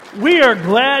We are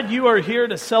glad you are here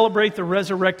to celebrate the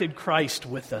resurrected Christ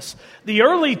with us. The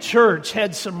early church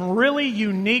had some really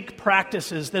unique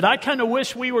practices that I kind of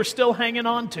wish we were still hanging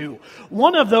on to.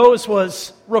 One of those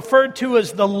was referred to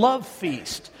as the love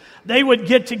feast. They would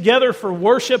get together for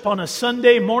worship on a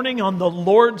Sunday morning on the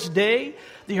Lord's Day.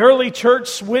 The early church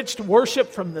switched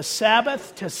worship from the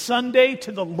Sabbath to Sunday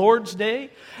to the Lord's Day.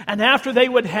 And after they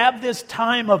would have this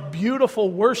time of beautiful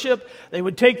worship, they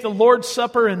would take the Lord's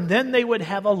Supper and then they would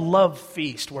have a love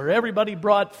feast where everybody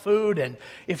brought food. And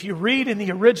if you read in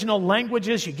the original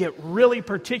languages, you get really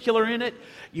particular in it.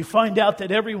 You find out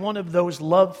that every one of those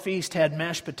love feasts had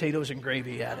mashed potatoes and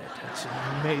gravy at it. It's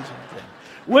an amazing thing.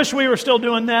 Wish we were still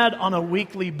doing that on a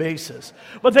weekly basis.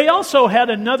 But they also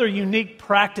had another unique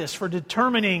practice for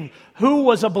determining who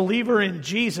was a believer in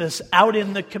Jesus out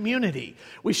in the community.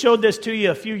 We showed this to you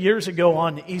a few years ago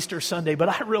on Easter Sunday, but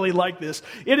I really like this.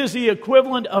 It is the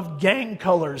equivalent of gang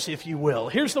colors, if you will.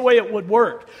 Here's the way it would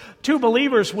work. Two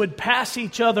believers would pass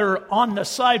each other on the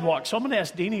sidewalk. So I'm going to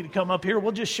ask Deanie to come up here.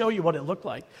 We'll just show you what it looked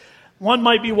like. One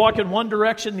might be walking one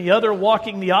direction, the other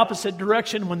walking the opposite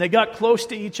direction. When they got close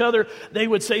to each other, they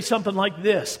would say something like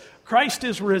this: Christ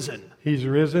is risen. He's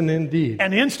risen indeed.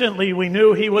 And instantly we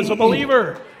knew he was a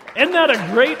believer. Isn't that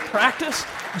a great practice?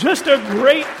 Just a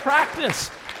great practice.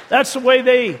 That's the way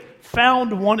they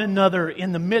found one another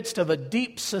in the midst of a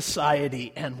deep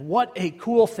society. And what a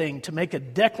cool thing to make a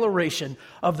declaration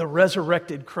of the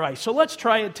resurrected Christ. So let's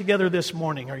try it together this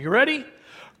morning. Are you ready?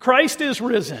 Christ is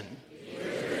risen.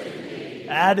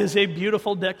 That is a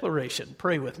beautiful declaration.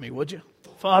 Pray with me, would you?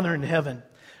 Father in heaven,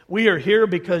 we are here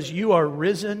because you are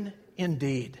risen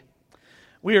indeed.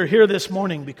 We are here this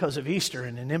morning because of Easter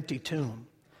and an empty tomb.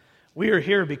 We are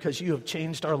here because you have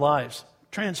changed our lives,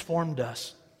 transformed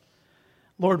us.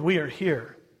 Lord, we are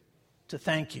here to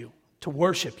thank you, to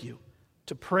worship you,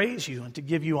 to praise you, and to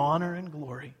give you honor and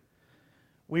glory.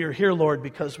 We are here, Lord,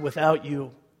 because without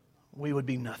you, we would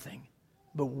be nothing.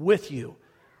 But with you,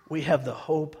 we have the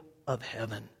hope of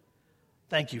heaven.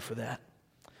 Thank you for that.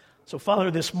 So,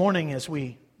 Father, this morning as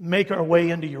we make our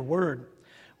way into your word,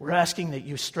 we're asking that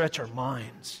you stretch our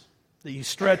minds, that you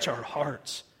stretch our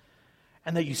hearts,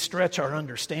 and that you stretch our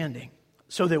understanding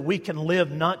so that we can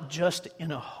live not just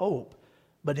in a hope,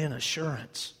 but in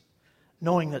assurance,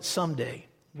 knowing that someday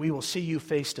we will see you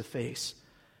face to face.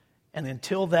 And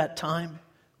until that time,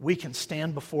 we can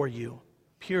stand before you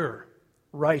pure,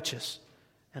 righteous,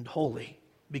 and holy,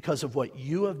 because of what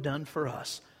you have done for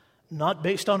us, not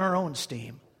based on our own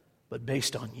steam, but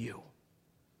based on you.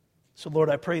 So, Lord,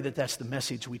 I pray that that's the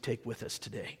message we take with us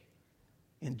today.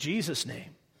 In Jesus'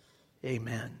 name,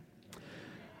 amen.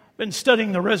 I've been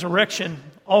studying the resurrection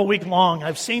all week long.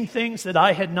 I've seen things that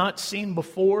I had not seen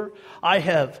before. I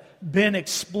have been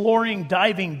exploring,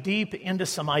 diving deep into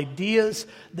some ideas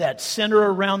that center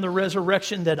around the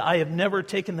resurrection that I have never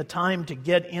taken the time to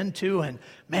get into. And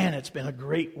man, it's been a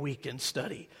great week in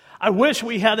study. I wish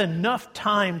we had enough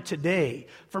time today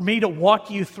for me to walk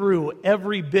you through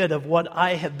every bit of what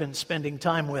I have been spending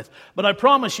time with. But I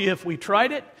promise you, if we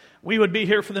tried it, we would be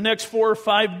here for the next 4 or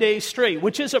 5 days straight,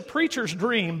 which is a preacher's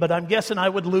dream, but I'm guessing I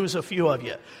would lose a few of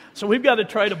you. So we've got to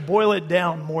try to boil it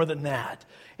down more than that.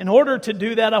 In order to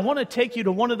do that, I want to take you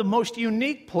to one of the most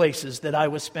unique places that I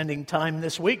was spending time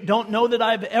this week. Don't know that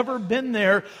I've ever been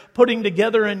there putting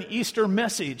together an Easter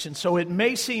message, and so it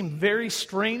may seem very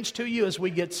strange to you as we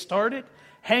get started.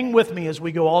 Hang with me as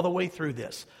we go all the way through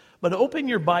this. But open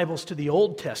your Bibles to the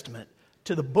Old Testament,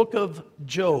 to the book of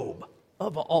Job,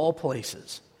 of all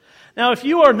places. Now, if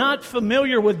you are not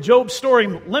familiar with Job's story,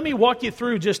 let me walk you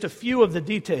through just a few of the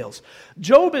details.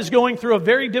 Job is going through a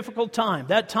very difficult time.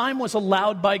 That time was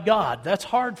allowed by God. That's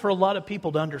hard for a lot of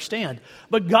people to understand.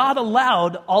 But God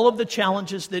allowed all of the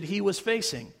challenges that he was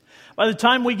facing. By the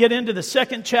time we get into the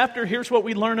second chapter, here's what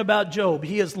we learn about Job.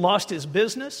 He has lost his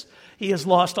business. He has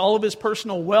lost all of his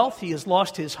personal wealth. He has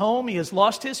lost his home. He has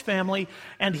lost his family.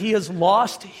 And he has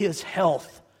lost his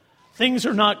health. Things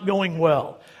are not going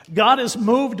well. God has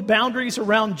moved boundaries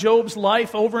around Job's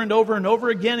life over and over and over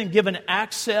again and given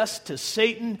access to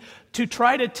Satan to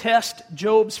try to test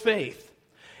Job's faith.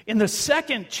 In the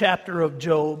second chapter of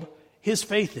Job, his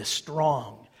faith is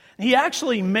strong. He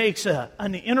actually makes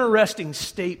an interesting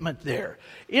statement there.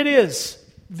 It is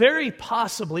very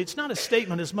possibly, it's not a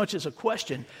statement as much as a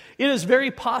question, it is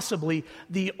very possibly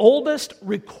the oldest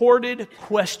recorded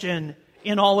question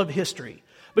in all of history.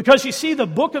 Because you see, the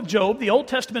book of Job, the Old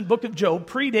Testament book of Job,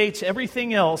 predates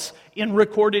everything else in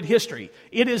recorded history.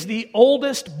 It is the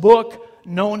oldest book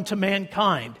known to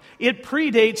mankind. It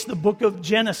predates the book of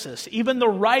Genesis. Even the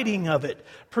writing of it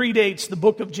predates the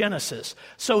book of Genesis.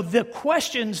 So the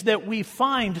questions that we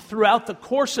find throughout the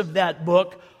course of that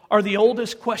book are the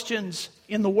oldest questions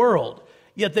in the world,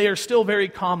 yet they are still very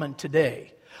common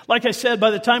today. Like I said,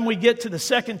 by the time we get to the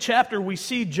second chapter, we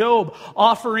see Job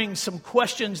offering some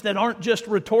questions that aren't just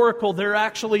rhetorical. They're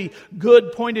actually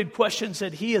good, pointed questions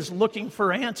that he is looking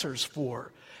for answers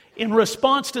for. In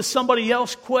response to somebody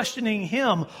else questioning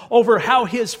him over how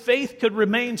his faith could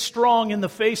remain strong in the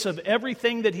face of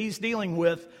everything that he's dealing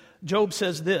with, Job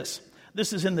says this.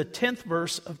 This is in the 10th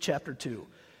verse of chapter 2.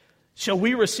 Shall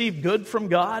we receive good from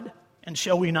God, and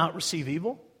shall we not receive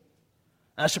evil?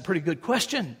 That's a pretty good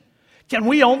question. Can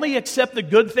we only accept the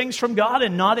good things from God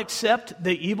and not accept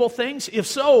the evil things? If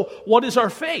so, what is our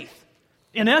faith?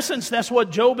 In essence, that's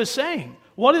what Job is saying.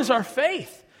 What is our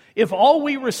faith? If all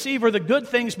we receive are the good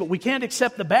things, but we can't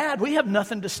accept the bad, we have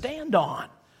nothing to stand on.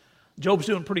 Job's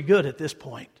doing pretty good at this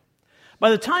point. By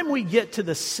the time we get to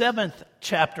the 7th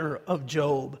chapter of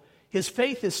Job, his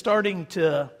faith is starting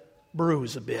to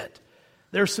bruise a bit.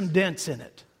 There's some dents in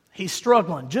it. He's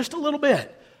struggling just a little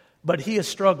bit, but he is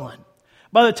struggling.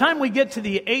 By the time we get to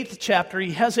the 8th chapter,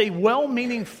 he has a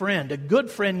well-meaning friend, a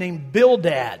good friend named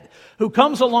Bildad, who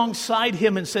comes alongside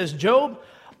him and says, Job,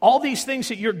 all these things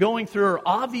that you're going through are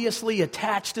obviously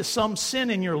attached to some sin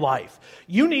in your life.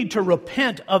 You need to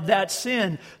repent of that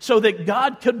sin so that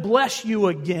God could bless you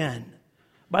again.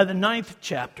 By the 9th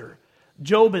chapter,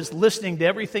 Job is listening to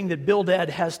everything that Bildad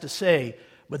has to say,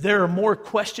 but there are more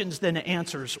questions than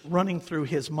answers running through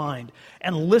his mind.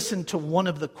 And listen to one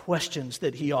of the questions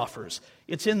that he offers.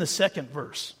 It's in the 2nd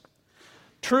verse.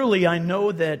 Truly, I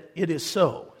know that it is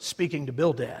so, speaking to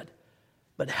Bildad.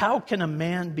 But how can a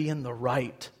man be in the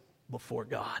right before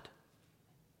God?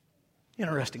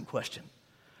 Interesting question.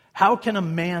 How can a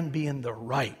man be in the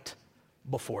right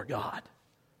before God?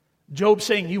 Job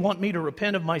saying, you want me to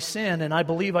repent of my sin, and I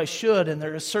believe I should, and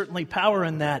there is certainly power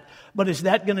in that. But is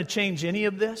that going to change any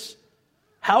of this?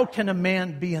 How can a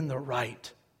man be in the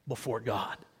right before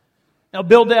God? Now,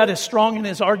 Bildad is strong in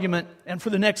his argument, and for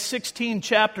the next 16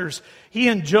 chapters, he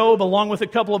and Job, along with a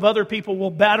couple of other people, will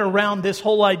bat around this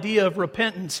whole idea of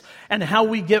repentance and how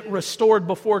we get restored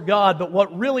before God. But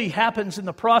what really happens in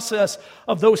the process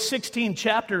of those 16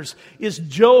 chapters is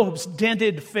Job's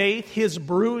dented faith, his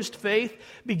bruised faith,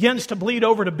 begins to bleed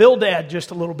over to Bildad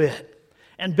just a little bit.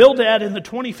 And Bildad, in the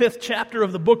 25th chapter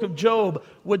of the book of Job,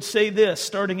 would say this,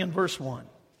 starting in verse 1.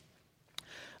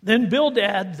 Then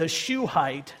Bildad the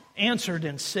Shuhite answered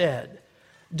and said,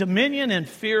 Dominion and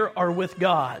fear are with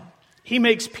God. He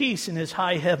makes peace in his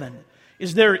high heaven.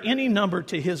 Is there any number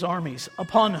to his armies?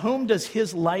 Upon whom does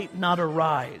his light not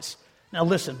arise? Now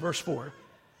listen, verse 4.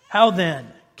 How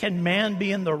then can man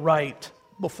be in the right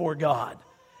before God?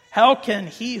 How can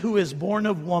he who is born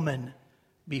of woman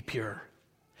be pure?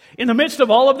 In the midst of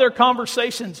all of their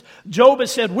conversations, Job has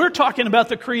said, we're talking about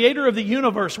the creator of the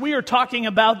universe. We are talking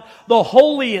about the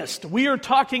holiest. We are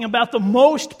talking about the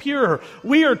most pure.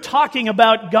 We are talking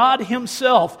about God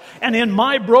himself. And in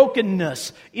my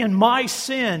brokenness, in my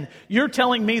sin, you're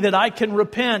telling me that I can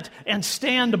repent and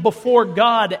stand before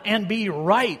God and be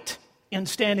right in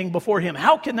standing before him.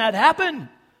 How can that happen?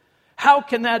 How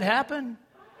can that happen?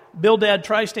 Bildad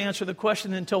tries to answer the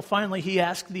question until finally he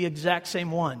asks the exact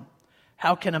same one.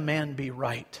 How can a man be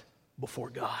right before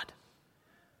God?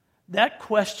 That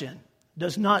question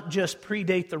does not just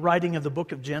predate the writing of the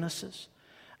book of Genesis.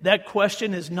 That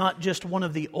question is not just one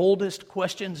of the oldest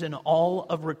questions in all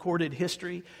of recorded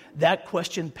history. That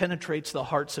question penetrates the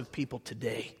hearts of people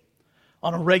today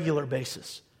on a regular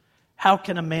basis. How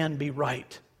can a man be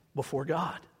right before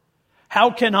God? How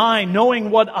can I,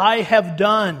 knowing what I have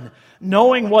done,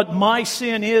 knowing what my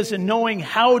sin is, and knowing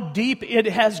how deep it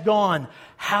has gone,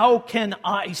 how can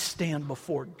I stand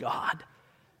before God?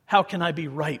 How can I be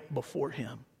right before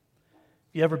him?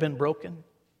 You ever been broken,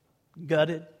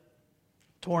 gutted,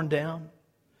 torn down?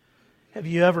 Have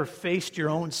you ever faced your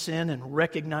own sin and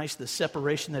recognized the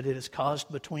separation that it has caused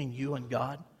between you and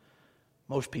God?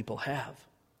 Most people have.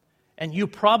 And you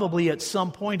probably at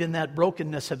some point in that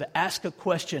brokenness have asked a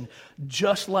question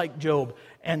just like Job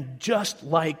and just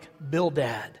like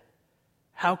Bildad.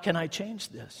 How can I change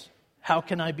this? How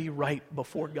can I be right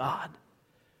before God?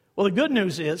 Well, the good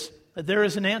news is that there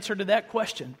is an answer to that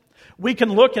question. We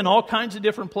can look in all kinds of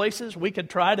different places. We could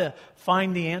try to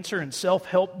find the answer in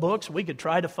self-help books. We could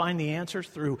try to find the answers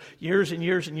through years and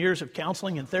years and years of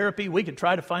counseling and therapy. We could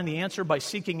try to find the answer by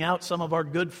seeking out some of our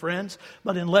good friends.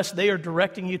 But unless they are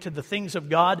directing you to the things of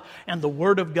God and the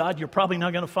Word of God, you're probably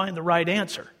not going to find the right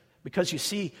answer. Because you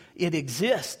see, it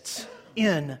exists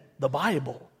in the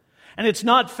Bible. And it's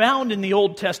not found in the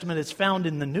Old Testament, it's found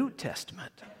in the New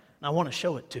Testament. And I want to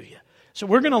show it to you. So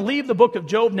we're going to leave the book of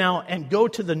Job now and go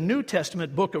to the New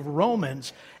Testament book of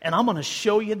Romans, and I'm going to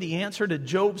show you the answer to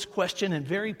Job's question and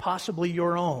very possibly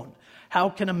your own. How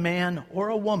can a man or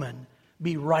a woman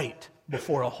be right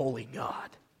before a holy God?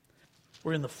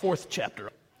 We're in the 4th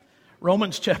chapter,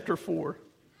 Romans chapter 4.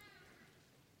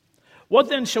 What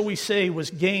then shall we say was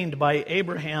gained by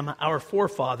Abraham our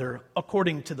forefather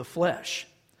according to the flesh?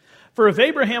 For if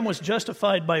Abraham was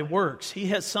justified by works, he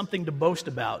has something to boast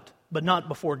about, but not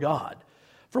before God.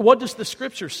 For what does the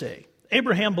Scripture say?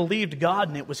 Abraham believed God,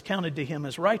 and it was counted to him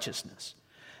as righteousness.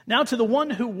 Now to the one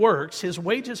who works, his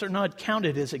wages are not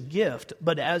counted as a gift,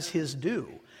 but as his due.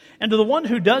 And to the one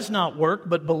who does not work,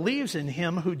 but believes in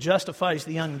him who justifies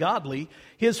the ungodly,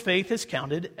 his faith is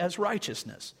counted as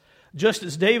righteousness. Just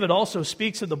as David also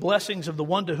speaks of the blessings of the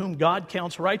one to whom God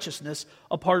counts righteousness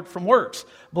apart from works.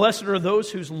 Blessed are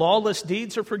those whose lawless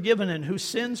deeds are forgiven and whose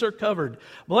sins are covered.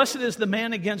 Blessed is the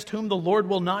man against whom the Lord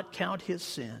will not count his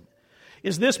sin.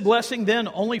 Is this blessing then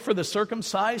only for the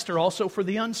circumcised or also for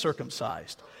the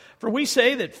uncircumcised? For we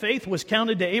say that faith was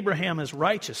counted to Abraham as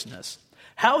righteousness.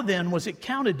 How then was it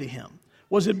counted to him?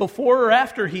 Was it before or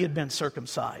after he had been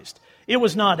circumcised? It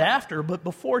was not after, but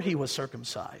before he was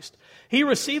circumcised. He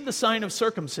received the sign of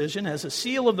circumcision as a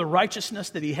seal of the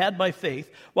righteousness that he had by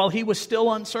faith while he was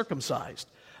still uncircumcised.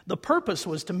 The purpose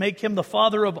was to make him the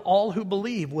father of all who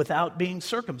believe without being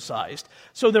circumcised,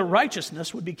 so that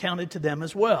righteousness would be counted to them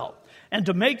as well, and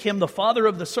to make him the father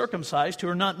of the circumcised who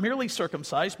are not merely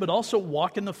circumcised, but also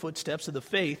walk in the footsteps of the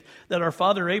faith that our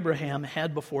father Abraham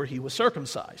had before he was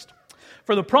circumcised.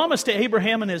 For the promise to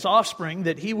Abraham and his offspring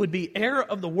that he would be heir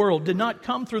of the world did not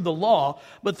come through the law,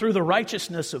 but through the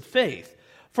righteousness of faith.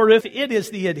 For if it is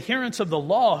the adherents of the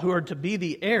law who are to be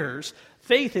the heirs,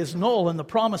 faith is null and the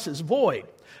promise is void.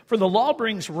 For the law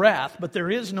brings wrath, but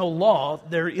there is no law,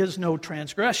 there is no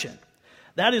transgression.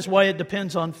 That is why it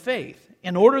depends on faith,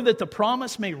 in order that the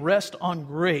promise may rest on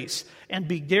grace and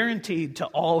be guaranteed to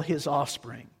all his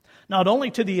offspring. Not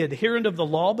only to the adherent of the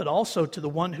law, but also to the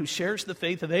one who shares the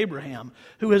faith of Abraham,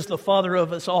 who is the father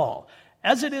of us all.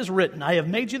 As it is written, I have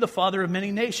made you the father of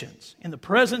many nations, in the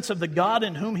presence of the God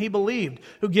in whom he believed,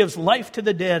 who gives life to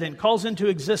the dead and calls into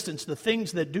existence the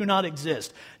things that do not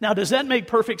exist. Now, does that make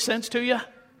perfect sense to you?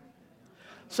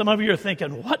 Some of you are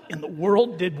thinking, what in the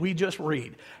world did we just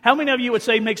read? How many of you would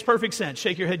say makes perfect sense?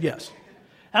 Shake your head, yes.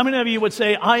 How many of you would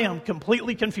say, I am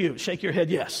completely confused? Shake your head,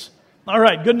 yes. All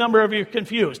right, good number of you are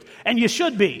confused. And you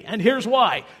should be. And here's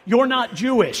why. You're not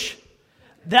Jewish.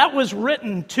 That was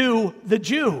written to the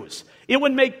Jews. It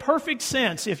would make perfect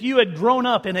sense if you had grown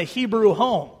up in a Hebrew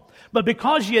home. But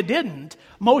because you didn't,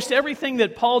 most everything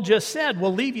that Paul just said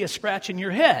will leave you scratching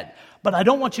your head. But I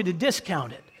don't want you to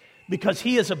discount it, because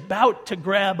he is about to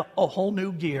grab a whole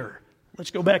new gear.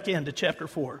 Let's go back into chapter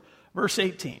 4, verse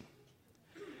 18.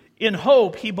 In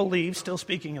hope he believed, still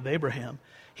speaking of Abraham,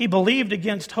 he believed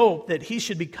against hope that he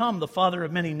should become the father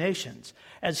of many nations,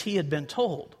 as he had been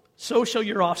told. So shall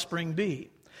your offspring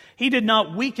be. He did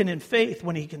not weaken in faith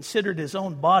when he considered his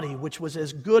own body, which was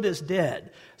as good as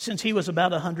dead, since he was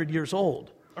about 100 years old,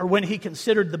 or when he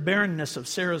considered the barrenness of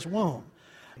Sarah's womb.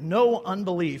 No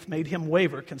unbelief made him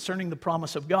waver concerning the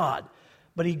promise of God,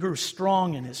 but he grew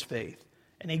strong in his faith,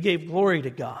 and he gave glory to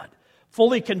God,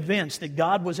 fully convinced that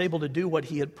God was able to do what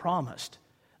he had promised.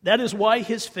 That is why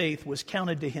his faith was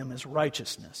counted to him as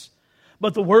righteousness.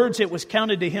 But the words it was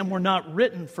counted to him were not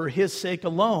written for his sake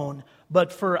alone,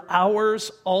 but for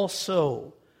ours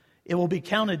also. It will be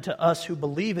counted to us who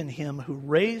believe in him who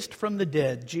raised from the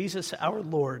dead Jesus our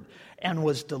Lord, and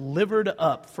was delivered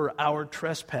up for our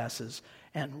trespasses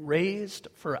and raised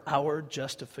for our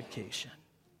justification.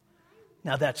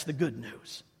 Now that's the good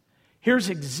news. Here's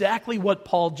exactly what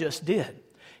Paul just did.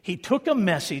 He took a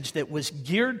message that was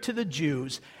geared to the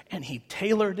Jews and he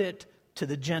tailored it to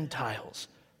the Gentiles,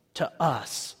 to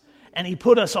us. And he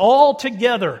put us all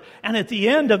together. And at the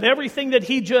end of everything that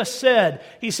he just said,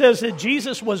 he says that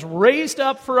Jesus was raised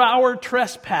up for our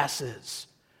trespasses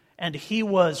and he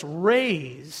was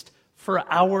raised for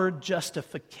our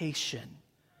justification.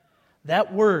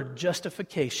 That word,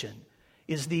 justification,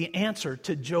 is the answer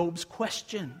to Job's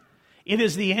question. It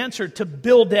is the answer to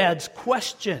Bildad's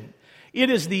question. It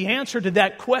is the answer to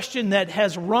that question that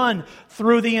has run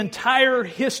through the entire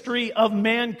history of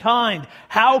mankind.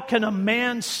 How can a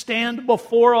man stand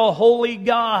before a holy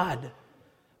God?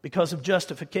 Because of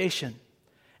justification.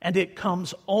 And it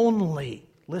comes only,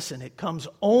 listen, it comes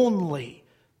only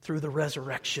through the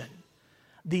resurrection.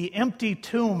 The empty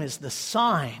tomb is the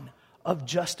sign of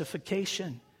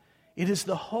justification. It is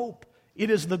the hope. It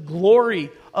is the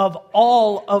glory of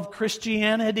all of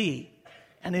Christianity.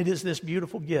 And it is this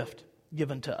beautiful gift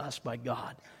given to us by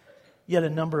God. yet a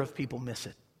number of people miss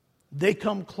it. They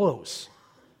come close,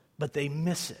 but they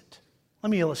miss it.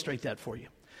 Let me illustrate that for you.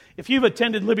 If you've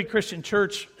attended Libby Christian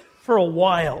Church for a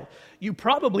while, you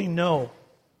probably know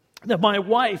that my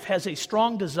wife has a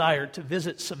strong desire to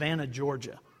visit Savannah,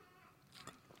 Georgia.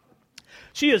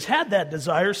 She has had that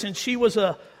desire since she was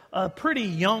a pretty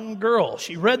young girl.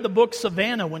 She read the book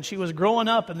Savannah when she was growing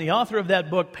up, and the author of that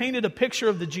book painted a picture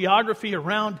of the geography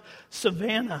around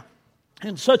Savannah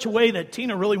in such a way that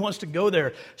Tina really wants to go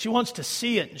there. She wants to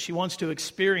see it, and she wants to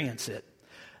experience it.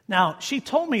 Now, she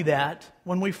told me that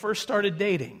when we first started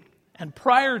dating, and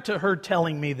prior to her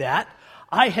telling me that,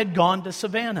 I had gone to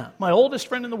Savannah. My oldest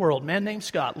friend in the world, a man named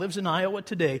Scott, lives in Iowa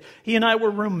today. He and I were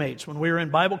roommates when we were in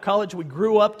Bible college. We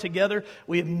grew up together.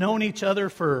 We have known each other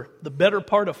for the better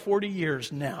part of 40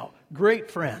 years now.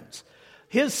 Great friends.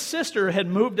 His sister had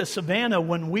moved to Savannah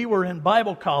when we were in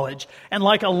Bible college, and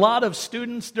like a lot of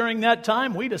students during that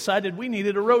time, we decided we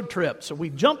needed a road trip. So we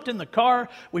jumped in the car,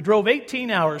 we drove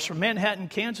 18 hours from Manhattan,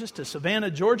 Kansas to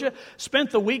Savannah, Georgia,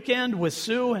 spent the weekend with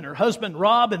Sue and her husband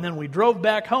Rob, and then we drove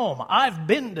back home. I've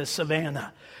been to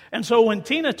Savannah. And so when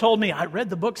Tina told me, I read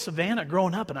the book Savannah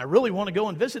growing up, and I really want to go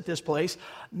and visit this place,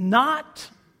 not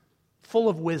full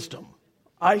of wisdom,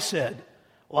 I said,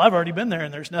 well, I've already been there,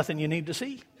 and there's nothing you need to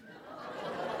see.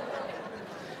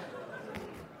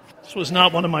 This was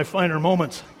not one of my finer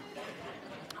moments.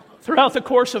 Throughout the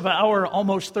course of our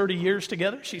almost 30 years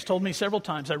together, she's told me several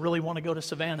times, I really want to go to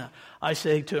Savannah. I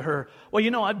say to her, well,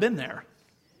 you know, I've been there.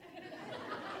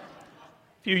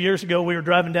 A few years ago, we were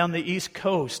driving down the East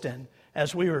Coast, and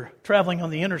as we were traveling on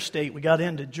the interstate, we got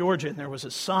into Georgia, and there was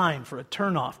a sign for a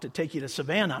turnoff to take you to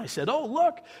Savannah. I said, oh,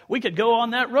 look, we could go on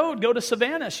that road, go to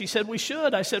Savannah. She said, we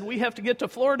should. I said, we have to get to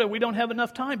Florida. We don't have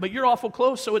enough time, but you're awful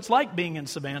close, so it's like being in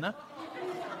Savannah.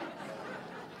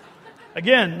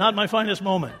 Again, not my finest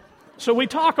moment. So we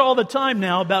talk all the time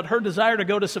now about her desire to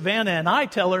go to Savannah, and I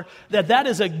tell her that that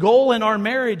is a goal in our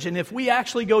marriage, and if we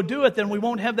actually go do it, then we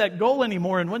won't have that goal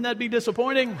anymore, and wouldn't that be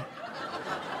disappointing?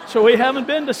 So we haven't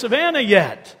been to Savannah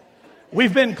yet.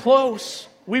 We've been close.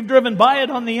 We've driven by it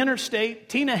on the interstate.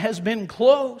 Tina has been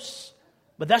close,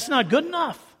 but that's not good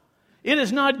enough. It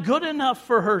is not good enough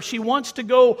for her. She wants to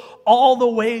go all the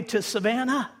way to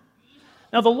Savannah.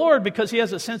 Now, the Lord, because He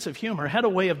has a sense of humor, had a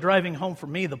way of driving home for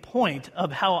me the point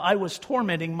of how I was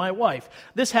tormenting my wife.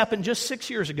 This happened just 6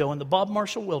 years ago in the Bob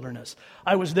Marshall Wilderness.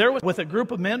 I was there with a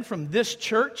group of men from this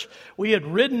church. We had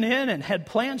ridden in and had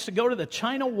plans to go to the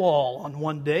China Wall on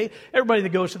one day. Everybody that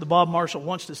goes to the Bob Marshall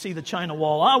wants to see the China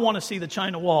Wall. I want to see the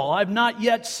China Wall. I've not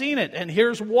yet seen it, and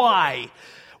here's why.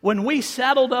 When we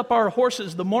saddled up our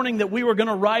horses the morning that we were going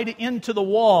to ride into the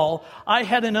wall, I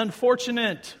had an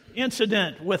unfortunate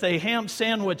incident with a ham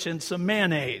sandwich and some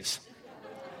mayonnaise.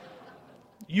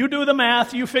 You do the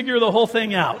math, you figure the whole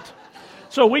thing out.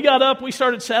 So we got up, we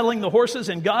started saddling the horses,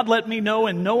 and God let me know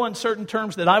in no uncertain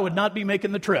terms that I would not be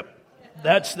making the trip.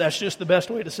 That's just the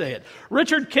best way to say it.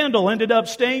 Richard Kendall ended up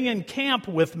staying in camp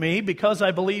with me because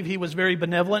I believe he was very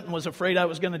benevolent and was afraid I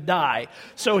was going to die.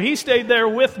 So he stayed there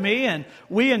with me, and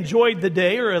we enjoyed the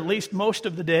day, or at least most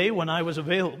of the day when I was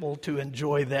available to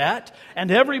enjoy that.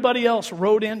 And everybody else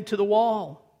rode into the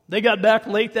wall. They got back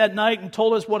late that night and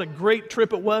told us what a great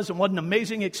trip it was and what an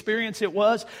amazing experience it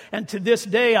was. And to this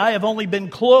day, I have only been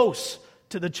close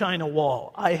to the China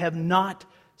Wall. I have not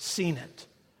seen it.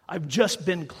 I've just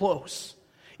been close.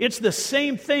 It's the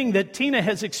same thing that Tina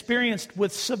has experienced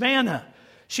with Savannah.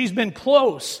 She's been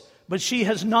close, but she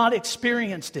has not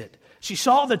experienced it. She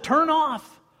saw the turnoff.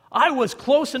 I was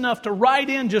close enough to ride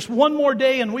in just one more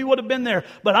day and we would have been there,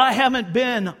 but I haven't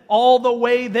been all the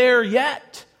way there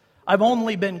yet. I've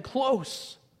only been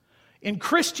close. In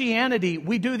Christianity,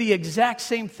 we do the exact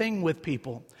same thing with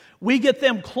people. We get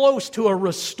them close to a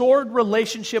restored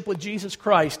relationship with Jesus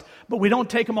Christ, but we don't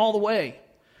take them all the way.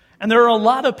 And there are a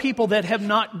lot of people that have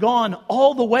not gone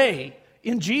all the way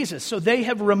in Jesus. So they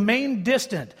have remained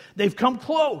distant. They've come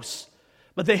close,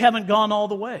 but they haven't gone all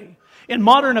the way. In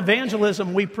modern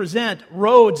evangelism, we present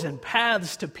roads and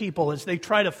paths to people as they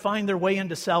try to find their way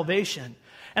into salvation.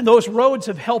 And those roads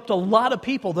have helped a lot of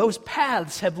people. Those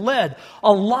paths have led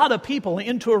a lot of people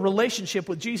into a relationship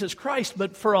with Jesus Christ.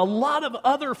 But for a lot of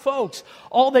other folks,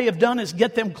 all they have done is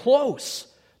get them close.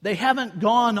 They haven't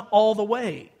gone all the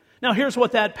way. Now, here's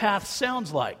what that path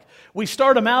sounds like. We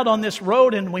start them out on this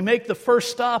road and we make the first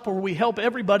stop where we help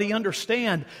everybody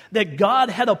understand that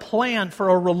God had a plan for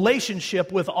a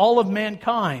relationship with all of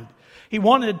mankind. He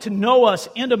wanted to know us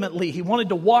intimately. He wanted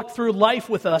to walk through life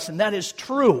with us, and that is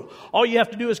true. All you have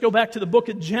to do is go back to the book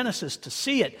of Genesis to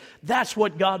see it. That's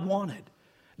what God wanted.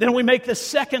 Then we make the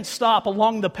second stop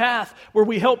along the path where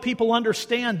we help people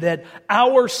understand that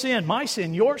our sin, my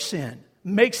sin, your sin,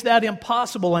 makes that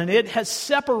impossible, and it has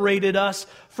separated us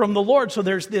from the Lord. So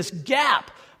there's this gap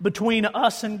between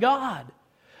us and God.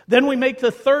 Then we make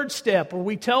the third step where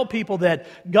we tell people that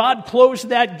God closed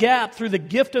that gap through the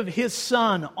gift of His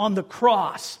Son on the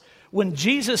cross. When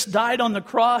Jesus died on the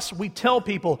cross, we tell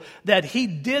people that He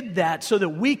did that so that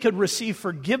we could receive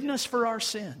forgiveness for our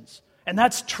sins. And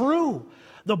that's true.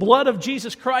 The blood of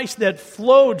Jesus Christ that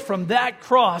flowed from that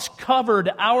cross covered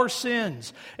our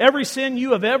sins. Every sin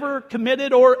you have ever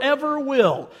committed or ever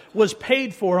will was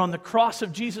paid for on the cross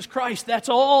of Jesus Christ. That's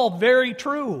all very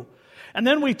true. And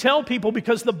then we tell people,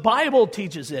 because the Bible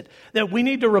teaches it, that we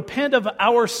need to repent of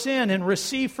our sin and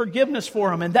receive forgiveness for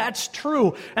them. And that's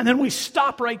true. And then we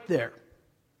stop right there.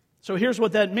 So here's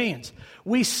what that means.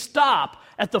 We stop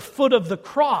at the foot of the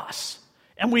cross.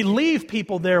 And we leave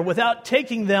people there without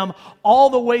taking them all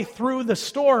the way through the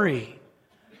story.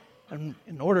 And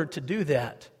in order to do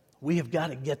that, we have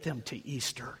got to get them to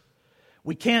Easter.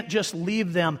 We can't just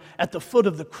leave them at the foot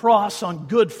of the cross on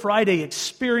Good Friday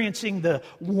experiencing the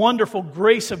wonderful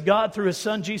grace of God through His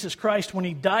Son Jesus Christ when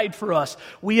He died for us.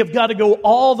 We have got to go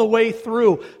all the way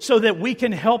through so that we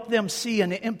can help them see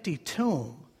an empty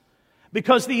tomb.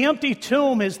 Because the empty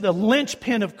tomb is the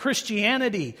linchpin of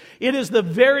Christianity. It is the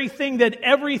very thing that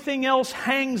everything else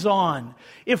hangs on.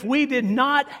 If we did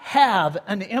not have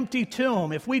an empty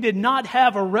tomb, if we did not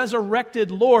have a resurrected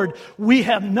Lord, we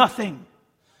have nothing.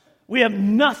 We have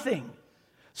nothing.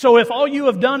 So if all you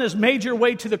have done is made your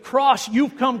way to the cross,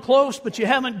 you've come close, but you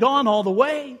haven't gone all the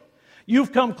way.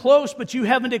 You've come close, but you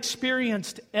haven't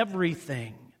experienced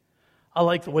everything. I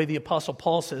like the way the Apostle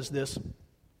Paul says this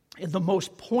in the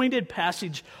most pointed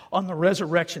passage on the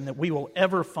resurrection that we will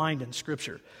ever find in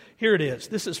Scripture. Here it is.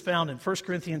 This is found in 1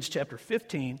 Corinthians chapter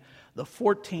 15, the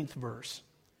 14th verse.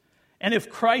 And if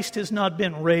Christ has not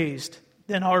been raised,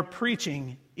 then our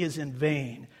preaching is in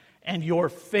vain, and your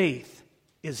faith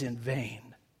is in vain.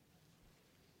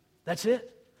 That's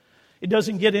it. It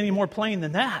doesn't get any more plain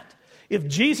than that. If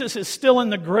Jesus is still in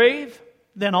the grave,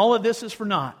 then all of this is for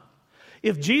naught.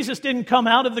 If Jesus didn't come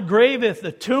out of the grave, if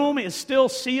the tomb is still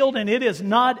sealed and it is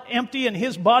not empty and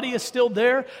His body is still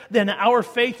there, then our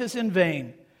faith is in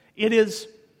vain. It is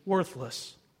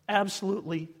worthless.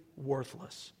 Absolutely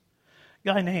worthless. A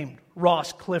guy named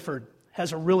Ross Clifford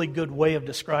has a really good way of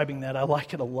describing that. I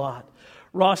like it a lot.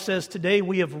 Ross says, today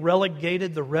we have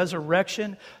relegated the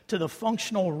resurrection to the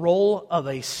functional role of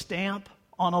a stamp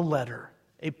on a letter,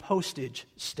 a postage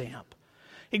stamp.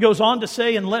 He goes on to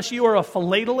say, unless you are a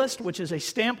philatelist, which is a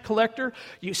stamp collector,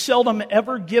 you seldom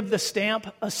ever give the stamp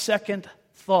a second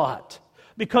thought.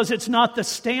 Because it's not the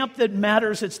stamp that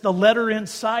matters, it's the letter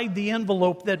inside the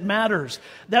envelope that matters.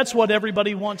 That's what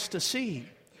everybody wants to see.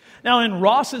 Now, in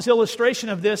Ross's illustration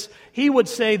of this, he would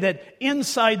say that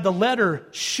inside the letter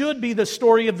should be the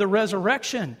story of the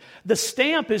resurrection. The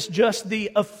stamp is just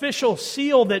the official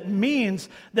seal that means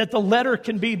that the letter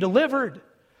can be delivered.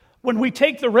 When we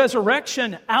take the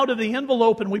resurrection out of the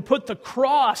envelope and we put the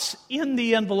cross in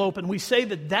the envelope and we say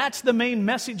that that's the main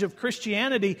message of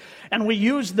Christianity and we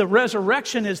use the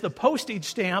resurrection as the postage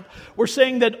stamp, we're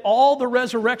saying that all the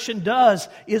resurrection does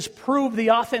is prove the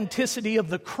authenticity of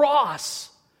the cross.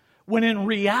 When in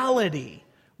reality,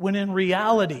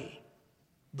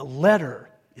 the letter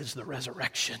is the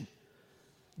resurrection.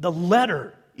 The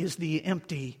letter is the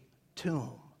empty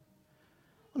tomb.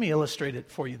 Let me illustrate it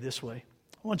for you this way.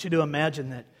 I want you to imagine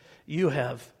that you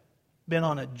have been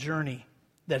on a journey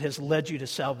that has led you to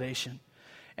salvation,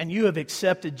 and you have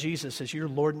accepted Jesus as your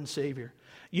Lord and Savior.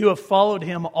 You have followed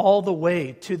Him all the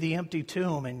way to the empty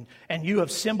tomb, and you have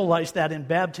symbolized that in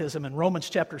baptism. And Romans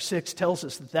chapter 6 tells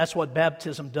us that that's what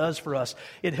baptism does for us.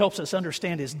 It helps us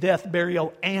understand His death,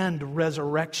 burial, and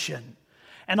resurrection.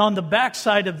 And on the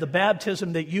backside of the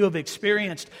baptism that you have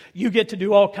experienced, you get to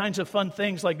do all kinds of fun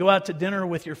things like go out to dinner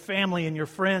with your family and your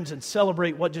friends and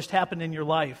celebrate what just happened in your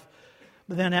life.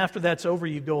 But then after that's over,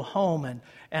 you go home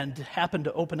and happen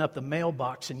to open up the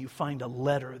mailbox and you find a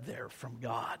letter there from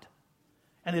God.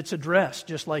 And it's addressed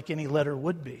just like any letter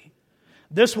would be.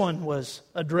 This one was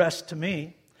addressed to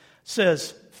me. It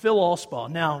says, Phil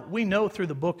Allspaw. Now, we know through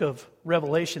the book of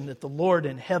Revelation that the Lord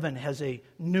in heaven has a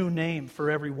new name for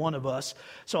every one of us.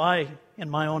 So I, in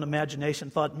my own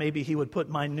imagination, thought maybe he would put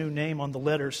my new name on the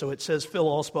letter. So it says Phil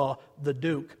Allspaw, the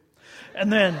Duke.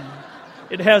 And then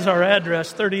it has our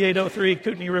address, 3803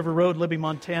 Kootenai River Road, Libby,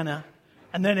 Montana.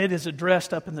 And then it is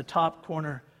addressed up in the top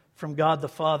corner from God the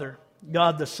Father,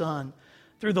 God the Son,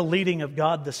 through the leading of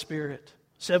God the Spirit,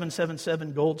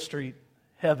 777 Gold Street,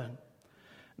 Heaven.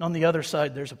 And on the other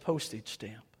side, there's a postage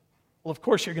stamp. Well, of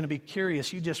course you're going to be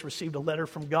curious. You just received a letter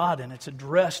from God, and it's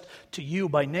addressed to you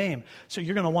by name. So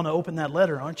you're going to want to open that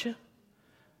letter, aren't you?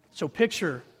 So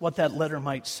picture what that letter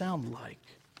might sound like.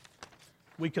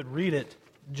 We could read it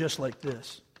just like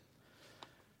this.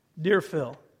 Dear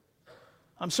Phil,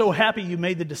 I'm so happy you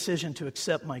made the decision to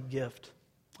accept my gift.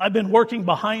 I've been working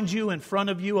behind you, in front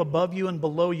of you, above you, and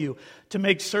below you to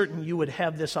make certain you would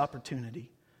have this opportunity.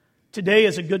 Today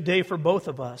is a good day for both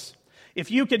of us.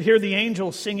 If you could hear the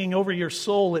angels singing over your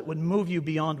soul, it would move you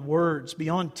beyond words,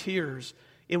 beyond tears.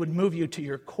 It would move you to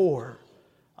your core.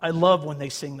 I love when they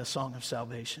sing the song of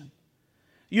salvation.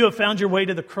 You have found your way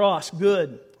to the cross,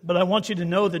 good, but I want you to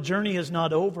know the journey is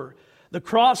not over. The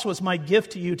cross was my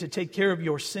gift to you to take care of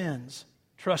your sins.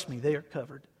 Trust me, they are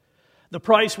covered. The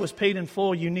price was paid in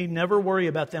full. You need never worry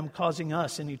about them causing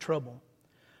us any trouble.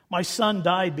 My son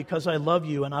died because I love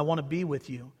you and I want to be with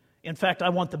you. In fact, I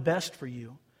want the best for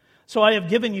you. So I have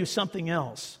given you something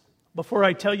else. Before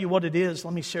I tell you what it is,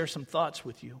 let me share some thoughts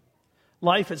with you.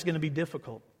 Life is going to be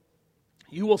difficult.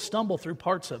 You will stumble through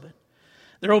parts of it.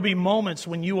 There will be moments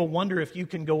when you will wonder if you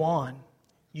can go on.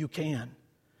 You can.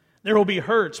 There will be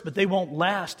hurts, but they won't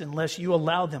last unless you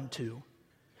allow them to.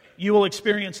 You will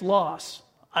experience loss.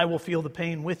 I will feel the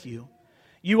pain with you.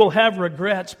 You will have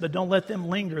regrets, but don't let them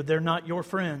linger. They're not your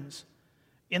friends.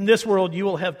 In this world, you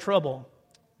will have trouble,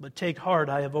 but take heart,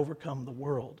 I have overcome the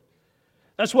world.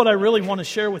 That's what I really want to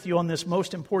share with you on this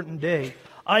most important day.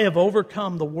 I have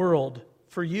overcome the world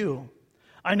for you.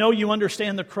 I know you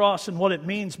understand the cross and what it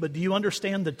means, but do you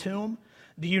understand the tomb?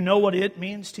 Do you know what it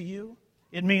means to you?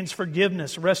 It means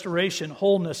forgiveness, restoration,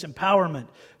 wholeness, empowerment,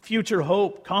 future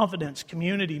hope, confidence,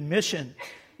 community, mission.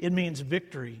 It means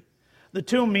victory. The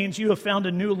tomb means you have found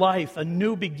a new life, a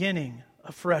new beginning,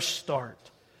 a fresh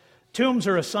start. Tombs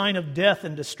are a sign of death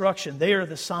and destruction. They are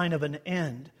the sign of an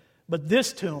end. But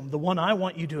this tomb, the one I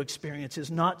want you to experience,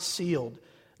 is not sealed.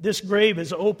 This grave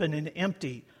is open and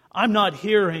empty. I'm not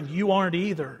here and you aren't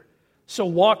either. So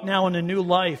walk now in a new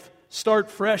life.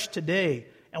 Start fresh today.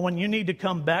 And when you need to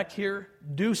come back here,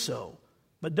 do so.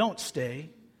 But don't stay.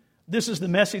 This is the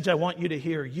message I want you to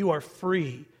hear. You are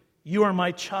free. You are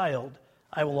my child.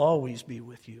 I will always be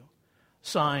with you.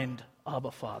 Signed,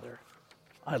 Abba Father.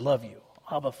 I love you,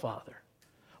 Abba Father.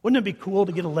 Wouldn't it be cool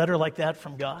to get a letter like that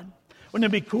from God? Wouldn't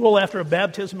it be cool after a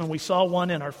baptism, and we saw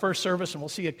one in our first service, and we'll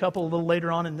see a couple a little later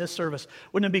on in this service.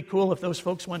 Wouldn't it be cool if those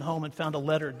folks went home and found a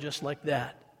letter just like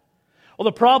that? Well,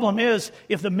 the problem is,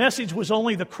 if the message was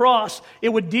only the cross, it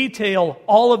would detail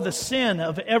all of the sin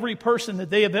of every person that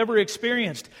they have ever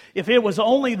experienced. If it was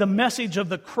only the message of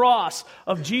the cross,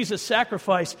 of Jesus'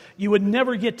 sacrifice, you would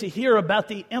never get to hear about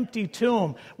the empty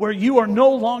tomb where you are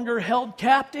no longer held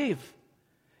captive.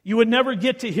 You would never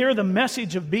get to hear the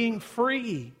message of being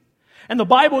free. And the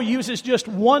Bible uses just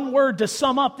one word to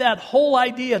sum up that whole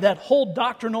idea, that whole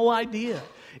doctrinal idea.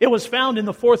 It was found in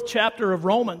the 4th chapter of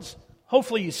Romans.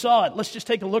 Hopefully you saw it. Let's just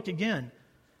take a look again.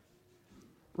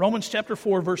 Romans chapter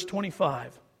 4, verse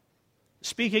 25.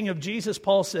 Speaking of Jesus,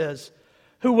 Paul says,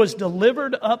 who was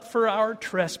delivered up for our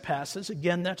trespasses,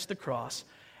 again that's the cross,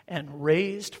 and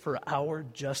raised for our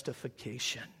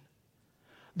justification.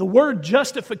 The word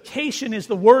justification is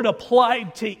the word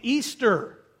applied to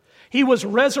Easter. He was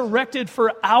resurrected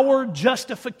for our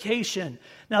justification.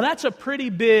 Now that's a pretty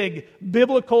big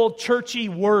biblical churchy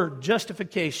word,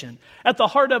 justification. At the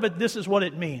heart of it, this is what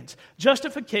it means.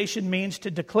 Justification means to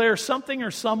declare something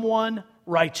or someone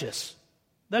righteous.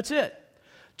 That's it.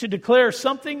 To declare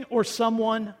something or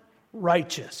someone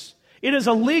righteous. It is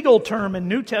a legal term in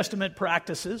New Testament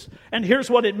practices, and here's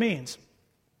what it means.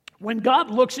 When God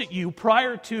looks at you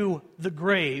prior to the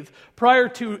grave, prior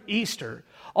to Easter,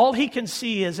 all he can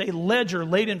see is a ledger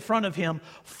laid in front of him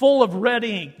full of red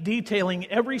ink detailing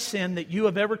every sin that you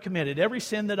have ever committed, every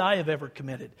sin that I have ever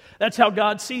committed. That's how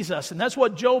God sees us. And that's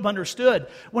what Job understood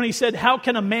when he said, how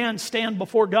can a man stand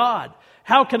before God?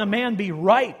 How can a man be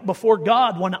right before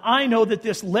God when I know that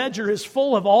this ledger is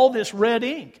full of all this red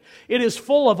ink? It is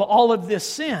full of all of this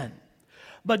sin.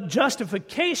 But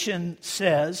justification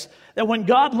says that when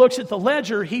God looks at the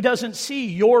ledger, he doesn't see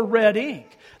your red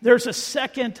ink. There's a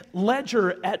second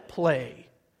ledger at play,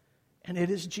 and it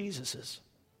is Jesus's.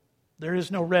 There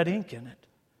is no red ink in it.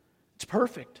 It's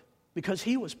perfect because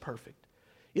he was perfect.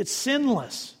 It's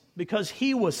sinless because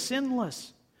he was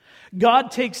sinless.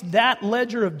 God takes that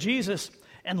ledger of Jesus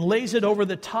and lays it over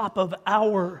the top of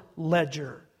our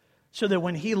ledger so that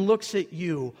when he looks at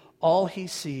you, all he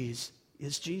sees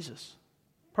is Jesus.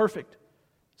 Perfect,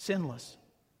 sinless.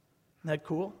 Isn't that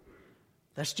cool?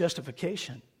 That's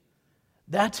justification.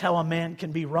 That's how a man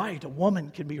can be right, a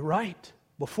woman can be right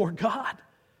before God,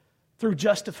 through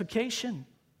justification.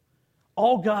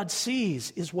 All God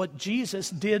sees is what Jesus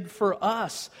did for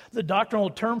us. The doctrinal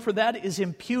term for that is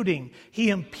imputing. He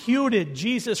imputed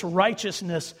Jesus'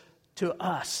 righteousness to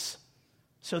us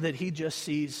so that he just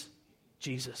sees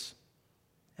Jesus.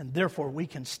 And therefore we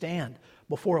can stand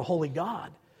before a holy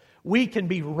God. We can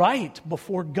be right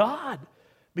before God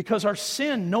because our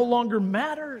sin no longer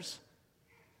matters.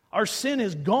 Our sin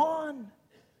is gone.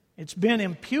 It's been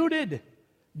imputed.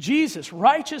 Jesus'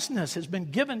 righteousness has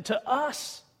been given to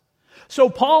us. So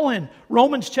Paul in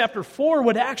Romans chapter 4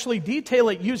 would actually detail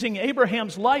it using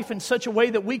Abraham's life in such a way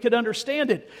that we could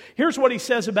understand it. Here's what he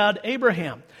says about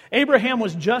Abraham. Abraham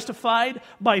was justified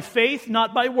by faith,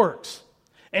 not by works.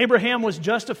 Abraham was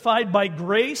justified by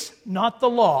grace, not the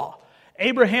law.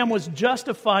 Abraham was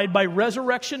justified by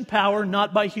resurrection power,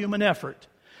 not by human effort.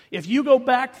 If you go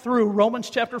back through Romans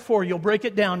chapter 4, you'll break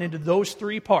it down into those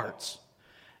three parts.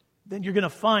 Then you're going to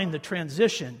find the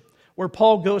transition where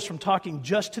Paul goes from talking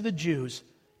just to the Jews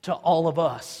to all of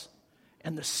us.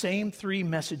 And the same three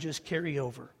messages carry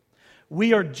over.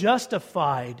 We are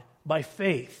justified by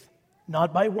faith,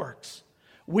 not by works.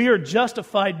 We are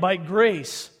justified by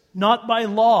grace, not by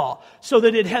law, so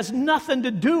that it has nothing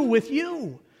to do with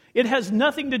you. It has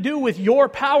nothing to do with your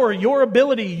power, your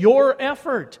ability, your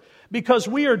effort, because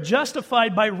we are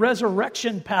justified by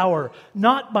resurrection power,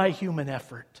 not by human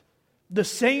effort. The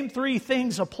same three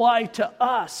things apply to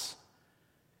us.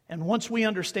 And once we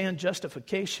understand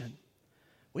justification,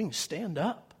 we can stand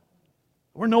up.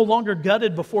 We're no longer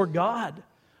gutted before God.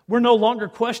 We're no longer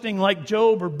questioning like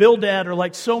Job or Bildad or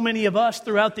like so many of us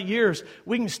throughout the years.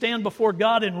 We can stand before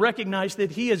God and recognize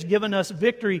that He has given us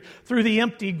victory through the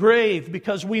empty grave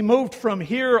because we moved from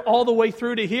here all the way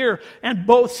through to here, and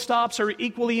both stops are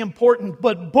equally important,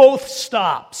 but both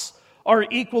stops are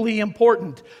equally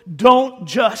important. Don't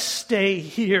just stay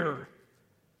here,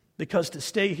 because to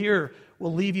stay here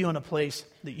will leave you in a place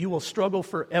that you will struggle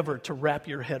forever to wrap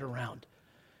your head around,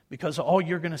 because all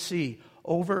you're going to see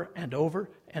over and over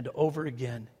and over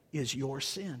again is your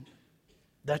sin.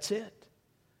 That's it.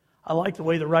 I like the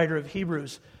way the writer of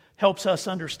Hebrews helps us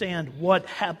understand what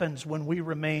happens when we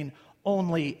remain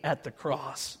only at the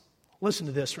cross. Listen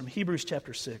to this from Hebrews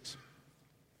chapter 6,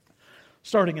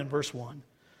 starting in verse 1.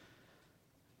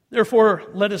 Therefore,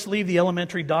 let us leave the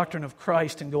elementary doctrine of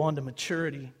Christ and go on to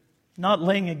maturity, not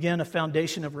laying again a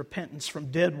foundation of repentance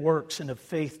from dead works and of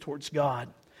faith towards God,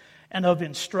 and of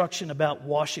instruction about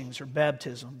washings or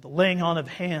baptism, the laying on of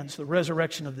hands, the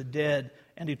resurrection of the dead,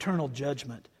 and eternal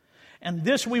judgment. And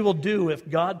this we will do if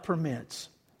God permits.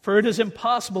 For it is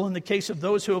impossible in the case of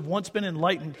those who have once been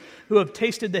enlightened, who have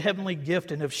tasted the heavenly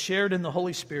gift and have shared in the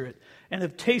Holy Spirit, and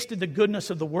have tasted the goodness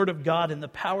of the Word of God and the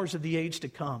powers of the age to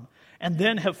come, and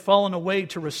then have fallen away,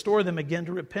 to restore them again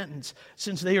to repentance,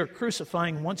 since they are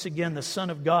crucifying once again the Son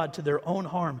of God to their own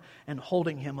harm and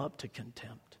holding Him up to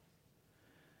contempt.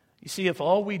 You see, if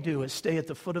all we do is stay at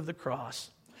the foot of the cross,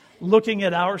 looking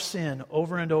at our sin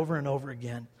over and over and over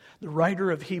again, the writer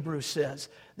of Hebrews says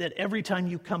that every time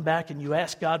you come back and you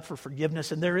ask God for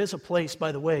forgiveness, and there is a place,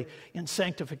 by the way, in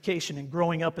sanctification and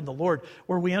growing up in the Lord,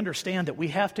 where we understand that we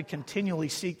have to continually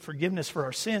seek forgiveness for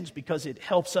our sins because it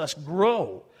helps us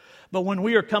grow. But when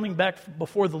we are coming back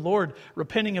before the Lord,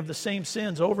 repenting of the same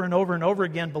sins over and over and over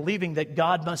again, believing that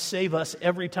God must save us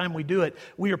every time we do it,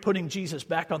 we are putting Jesus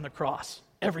back on the cross.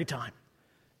 Every time.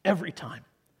 Every time.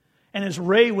 And as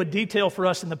Ray would detail for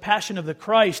us in The Passion of the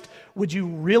Christ, would you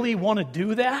really want to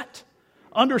do that?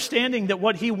 Understanding that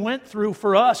what He went through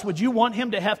for us, would you want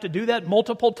Him to have to do that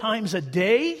multiple times a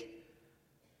day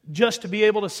just to be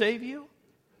able to save you?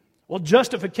 Well,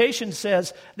 justification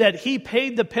says that He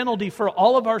paid the penalty for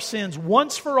all of our sins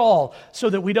once for all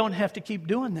so that we don't have to keep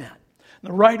doing that.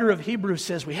 The writer of Hebrews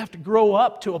says we have to grow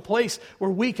up to a place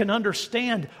where we can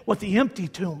understand what the empty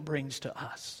tomb brings to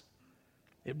us.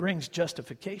 It brings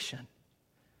justification.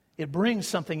 It brings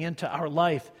something into our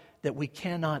life that we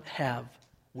cannot have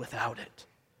without it.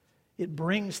 It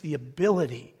brings the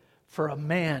ability for a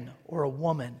man or a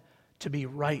woman to be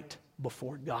right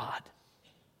before God.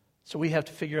 So we have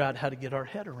to figure out how to get our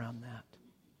head around that.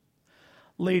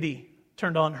 Lady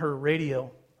turned on her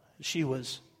radio. She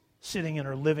was sitting in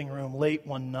her living room late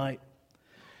one night.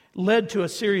 Led to a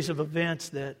series of events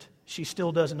that she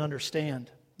still doesn't understand.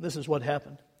 This is what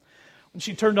happened. When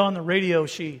she turned on the radio,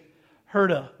 she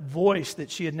heard a voice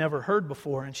that she had never heard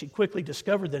before, and she quickly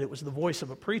discovered that it was the voice of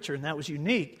a preacher, and that was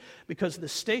unique because the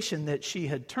station that she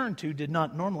had turned to did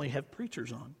not normally have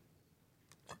preachers on.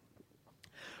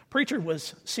 Preacher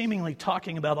was seemingly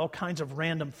talking about all kinds of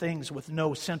random things with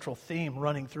no central theme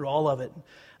running through all of it.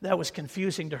 That was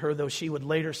confusing to her, though she would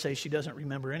later say she doesn't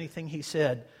remember anything he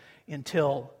said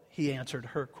until he answered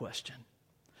her question.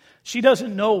 She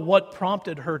doesn't know what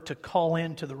prompted her to call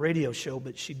in to the radio show,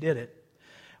 but she did it.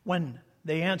 When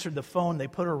they answered the phone, they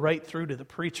put her right through to the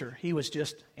preacher. He was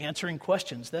just answering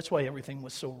questions. That's why everything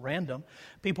was so random.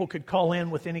 People could call in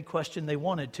with any question they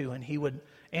wanted to, and he would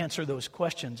answer those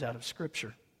questions out of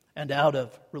Scripture and out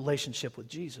of relationship with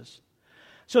Jesus.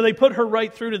 So they put her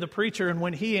right through to the preacher, and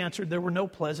when he answered, there were no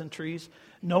pleasantries,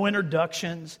 no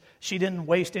introductions. She didn't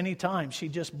waste any time. She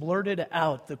just blurted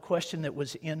out the question that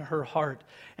was in her heart,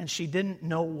 and she didn't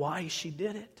know why she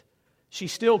did it. She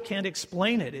still can't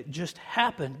explain it. It just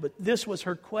happened, but this was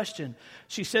her question.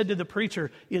 She said to the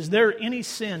preacher, "Is there any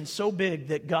sin so big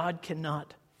that God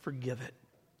cannot forgive it?"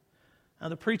 Now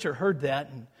the preacher heard that,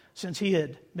 and since he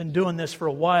had been doing this for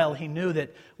a while, he knew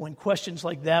that when questions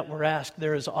like that were asked,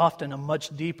 there is often a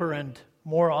much deeper and,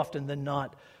 more often than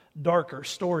not, darker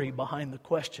story behind the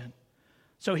question.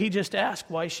 So he just asked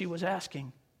why she was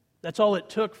asking. That's all it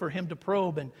took for him to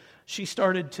probe, and she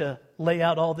started to lay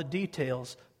out all the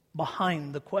details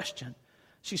behind the question.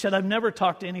 She said, "I've never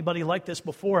talked to anybody like this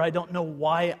before. I don't know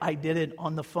why I did it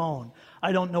on the phone.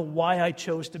 I don't know why I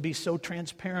chose to be so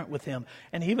transparent with him."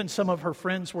 And even some of her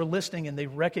friends were listening and they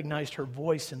recognized her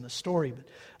voice in the story. But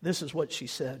this is what she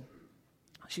said.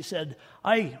 She said,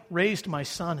 "I raised my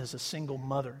son as a single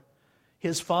mother.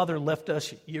 His father left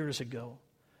us years ago.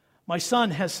 My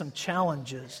son has some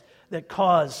challenges that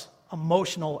cause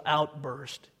emotional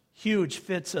outburst, huge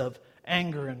fits of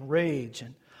anger and rage,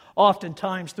 and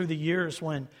oftentimes through the years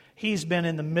when he's been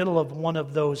in the middle of one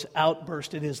of those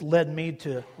outbursts, it has led me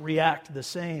to react the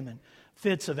same in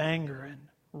fits of anger and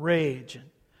rage. And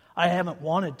I haven't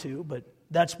wanted to, but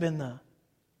that's been the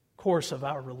course of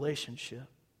our relationship."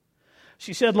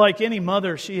 She said, like any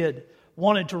mother, she had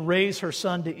wanted to raise her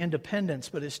son to independence,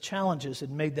 but his challenges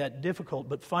had made that difficult.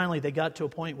 But finally, they got to a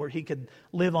point where he could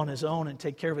live on his own and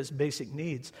take care of his basic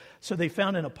needs. So they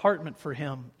found an apartment for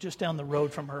him just down the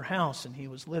road from her house, and he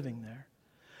was living there.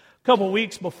 A couple of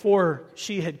weeks before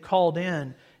she had called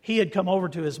in, he had come over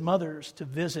to his mother's to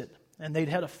visit, and they'd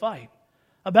had a fight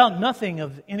about nothing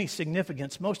of any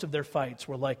significance. Most of their fights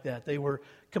were like that. They were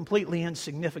completely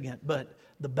insignificant, but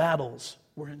the battles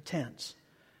were intense.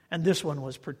 And this one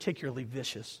was particularly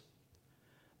vicious.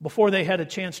 Before they had a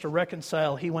chance to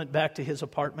reconcile, he went back to his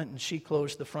apartment and she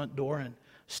closed the front door and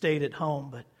stayed at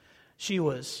home. But she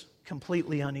was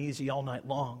completely uneasy all night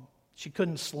long. She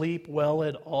couldn't sleep well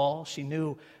at all. She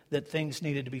knew that things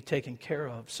needed to be taken care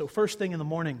of. So first thing in the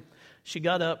morning, she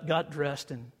got up, got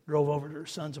dressed, and drove over to her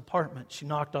son's apartment. She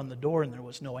knocked on the door and there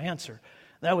was no answer.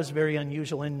 That was very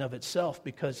unusual in and of itself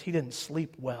because he didn't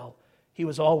sleep well. He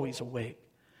was always awake.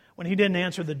 When he didn't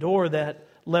answer the door, that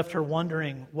left her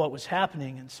wondering what was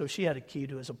happening, and so she had a key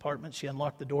to his apartment. She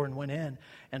unlocked the door and went in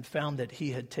and found that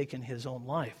he had taken his own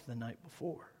life the night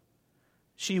before.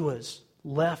 She was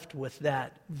left with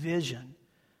that vision,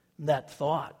 that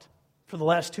thought. For the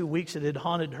last 2 weeks it had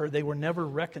haunted her. They were never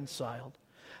reconciled.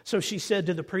 So she said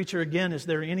to the preacher again, "Is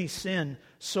there any sin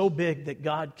so big that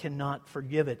God cannot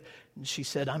forgive it?" And she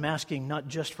said, "I'm asking not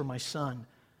just for my son,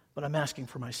 but I'm asking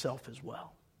for myself as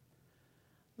well."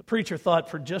 The preacher thought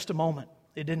for just a moment.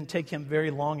 It didn't take him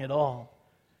very long at all.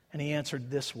 And he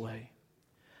answered this way: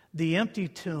 "The empty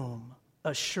tomb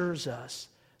assures us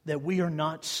that we are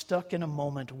not stuck in a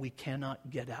moment we cannot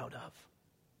get out of."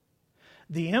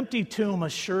 The empty tomb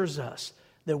assures us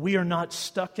that we are not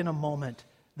stuck in a moment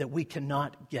that we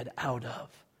cannot get out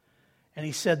of. And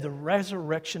he said the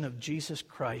resurrection of Jesus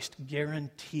Christ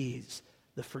guarantees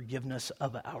the forgiveness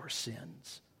of our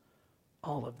sins.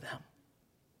 All of them.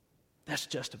 That's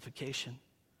justification.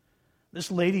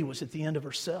 This lady was at the end of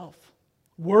herself,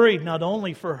 worried not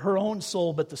only for her own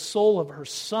soul, but the soul of her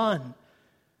son.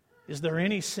 Is there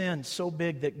any sin so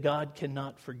big that God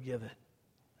cannot forgive it?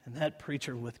 And that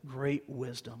preacher, with great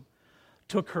wisdom,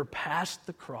 took her past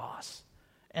the cross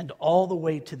and all the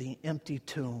way to the empty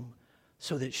tomb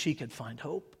so that she could find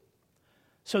hope,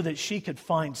 so that she could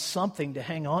find something to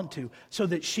hang on to, so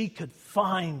that she could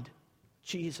find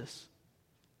Jesus.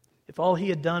 If all he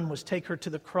had done was take her to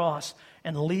the cross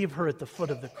and leave her at the foot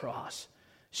of the cross,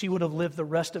 she would have lived the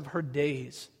rest of her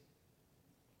days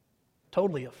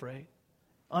totally afraid,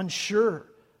 unsure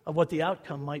of what the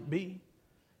outcome might be,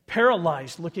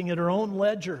 paralyzed, looking at her own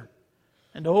ledger,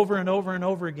 and over and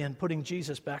over again putting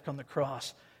Jesus back on the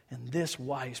cross. And this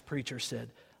wise preacher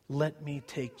said, "Let me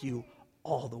take you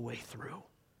all the way through.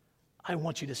 I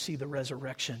want you to see the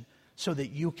resurrection so that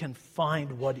you can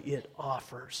find what it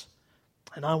offers."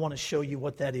 And I want to show you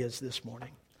what that is this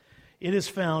morning. It is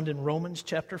found in Romans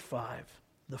chapter 5,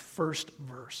 the first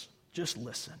verse. Just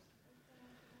listen.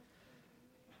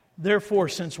 "Therefore,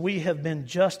 since we have been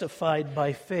justified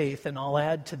by faith," and I'll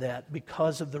add to that,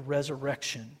 because of the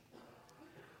resurrection,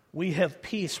 we have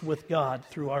peace with God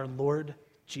through our Lord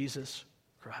Jesus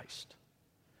Christ.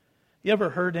 You ever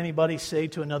heard anybody say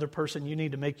to another person, you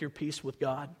need to make your peace with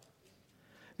God?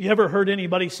 You ever heard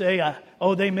anybody say,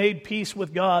 oh, they made peace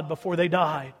with God before they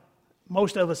died?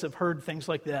 Most of us have heard things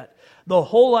like that. The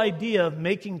whole idea of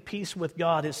making peace with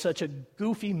God is such a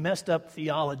goofy, messed up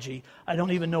theology, I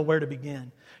don't even know where to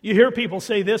begin. You hear people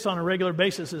say this on a regular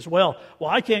basis as well.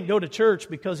 Well, I can't go to church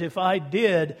because if I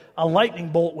did, a lightning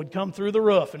bolt would come through the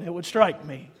roof and it would strike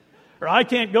me. Or I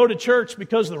can't go to church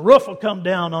because the roof will come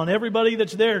down on everybody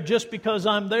that's there just because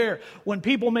I'm there. When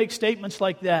people make statements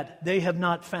like that, they have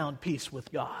not found peace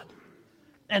with God.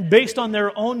 And based on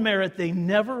their own merit, they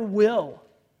never will.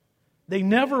 They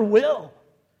never will.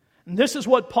 And this is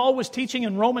what Paul was teaching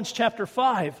in Romans chapter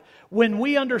 5. When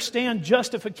we understand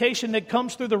justification that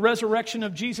comes through the resurrection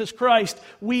of Jesus Christ,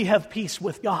 we have peace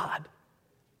with God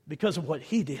because of what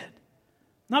He did.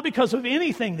 Not because of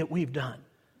anything that we've done,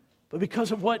 but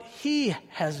because of what He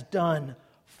has done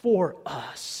for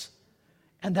us.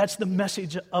 And that's the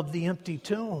message of the empty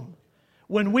tomb.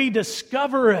 When we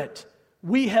discover it,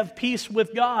 we have peace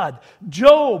with God.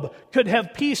 Job could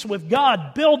have peace with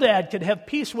God. Bildad could have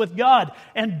peace with God.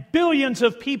 And billions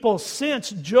of people since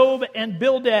Job and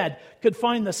Bildad could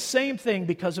find the same thing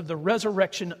because of the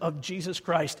resurrection of Jesus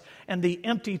Christ and the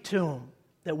empty tomb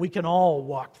that we can all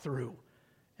walk through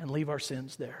and leave our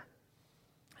sins there.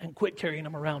 And quit carrying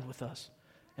them around with us.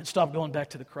 And stop going back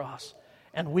to the cross.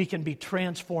 And we can be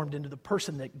transformed into the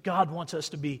person that God wants us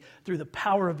to be through the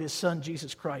power of His Son,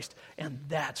 Jesus Christ. And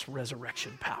that's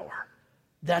resurrection power.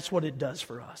 That's what it does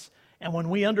for us. And when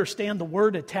we understand the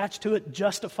word attached to it,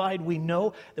 justified, we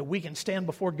know that we can stand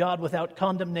before God without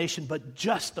condemnation. But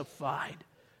justified,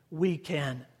 we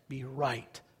can be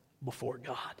right before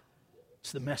God.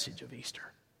 It's the message of Easter.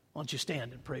 Why don't you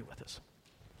stand and pray with us?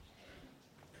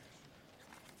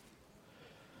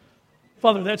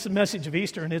 Father, that's the message of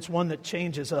Easter, and it's one that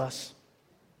changes us.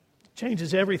 It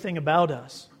changes everything about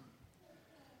us.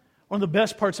 One of the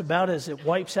best parts about it is it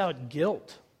wipes out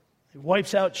guilt. It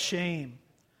wipes out shame.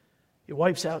 It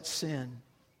wipes out sin.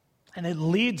 And it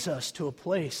leads us to a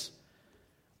place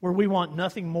where we want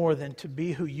nothing more than to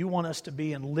be who You want us to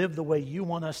be and live the way You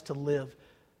want us to live,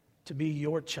 to be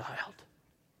Your child.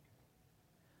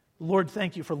 Lord,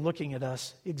 thank You for looking at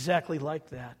us exactly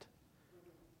like that,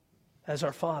 as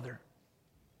our Father.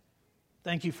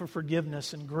 Thank You for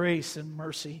forgiveness and grace and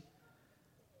mercy.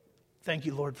 Thank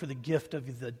You, Lord, for the gift of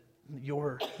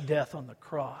Your death on the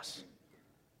cross.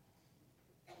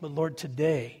 But Lord,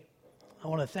 today, I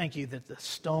want to thank You that the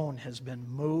stone has been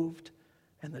moved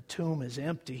and the tomb is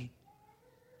empty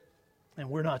and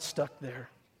we're not stuck there.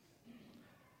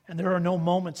 And there are no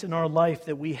moments in our life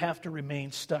that we have to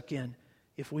remain stuck in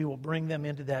if we will bring them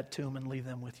into that tomb and leave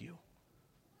them with You.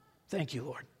 Thank You,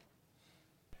 Lord.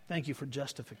 Thank You for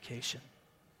justification.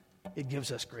 It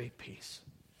gives us great peace.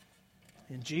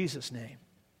 In Jesus' name,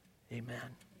 amen.